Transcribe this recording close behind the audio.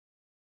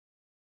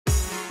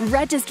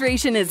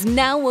Registration is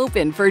now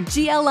open for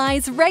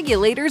GLI's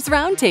Regulators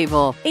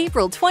Roundtable,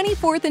 April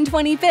 24th and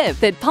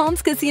 25th at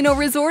Palms Casino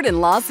Resort in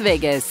Las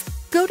Vegas.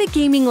 Go to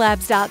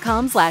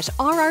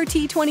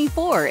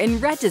gaminglabs.com/RRT24 and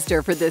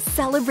register for this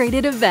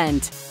celebrated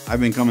event.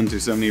 I've been coming to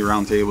so many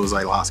roundtables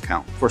I lost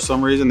count. For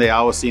some reason, they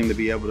always seem to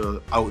be able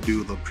to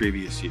outdo the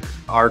previous year.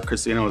 Our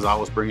casino is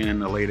always bringing in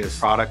the latest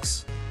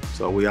products,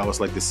 so we always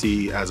like to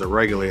see, as a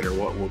regulator,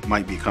 what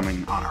might be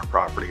coming on our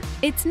property.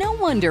 It's no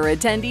wonder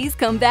attendees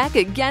come back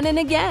again and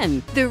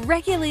again. The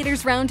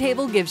Regulators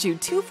Roundtable gives you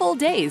 2 full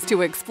days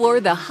to explore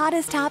the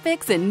hottest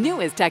topics and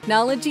newest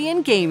technology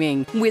in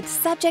gaming, with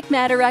subject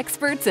matter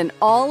experts in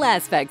all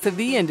aspects of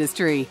the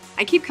industry.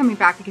 I keep coming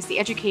back because the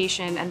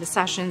education and the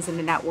sessions and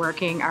the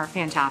networking are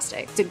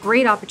fantastic. It's a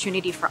great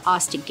opportunity for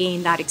us to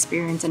gain that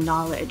experience and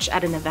knowledge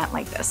at an event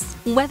like this.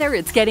 Whether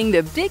it's getting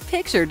the big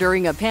picture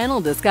during a panel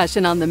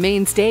discussion on the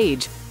main stage,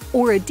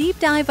 or a deep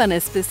dive on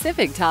a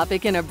specific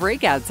topic in a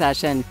breakout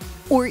session,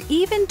 or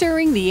even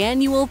during the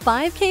annual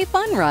 5K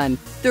fun run,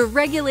 the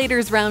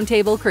Regulators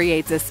Roundtable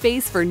creates a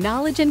space for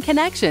knowledge and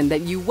connection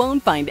that you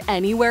won't find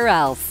anywhere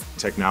else.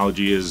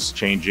 Technology is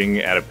changing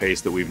at a pace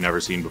that we've never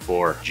seen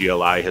before.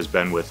 GLI has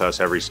been with us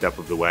every step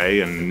of the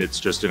way, and it's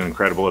just an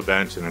incredible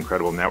event, an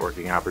incredible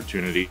networking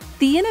opportunity.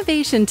 The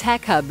Innovation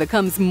Tech Hub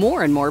becomes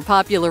more and more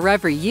popular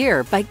every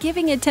year by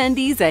giving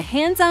attendees a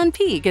hands-on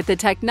peek at the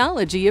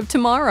technology of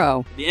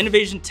tomorrow. The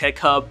Innovation Tech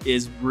Hub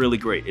is really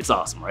great. It's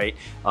awesome, right?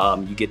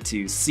 You get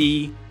to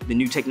see the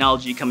new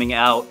technology coming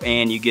out,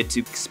 and you get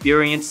to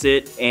experience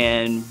it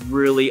and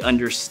really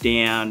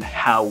understand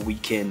how we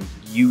can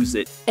use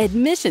it.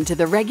 Admission to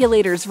the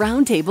Regulators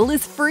Roundtable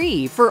is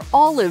free for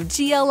all of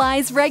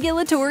GLI's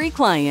regulatory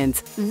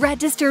clients.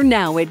 Register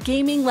now at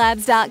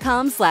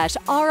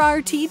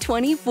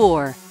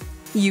gaminglabs.com/RRT24.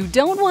 You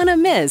don't want to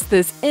miss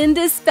this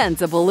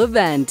indispensable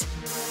event.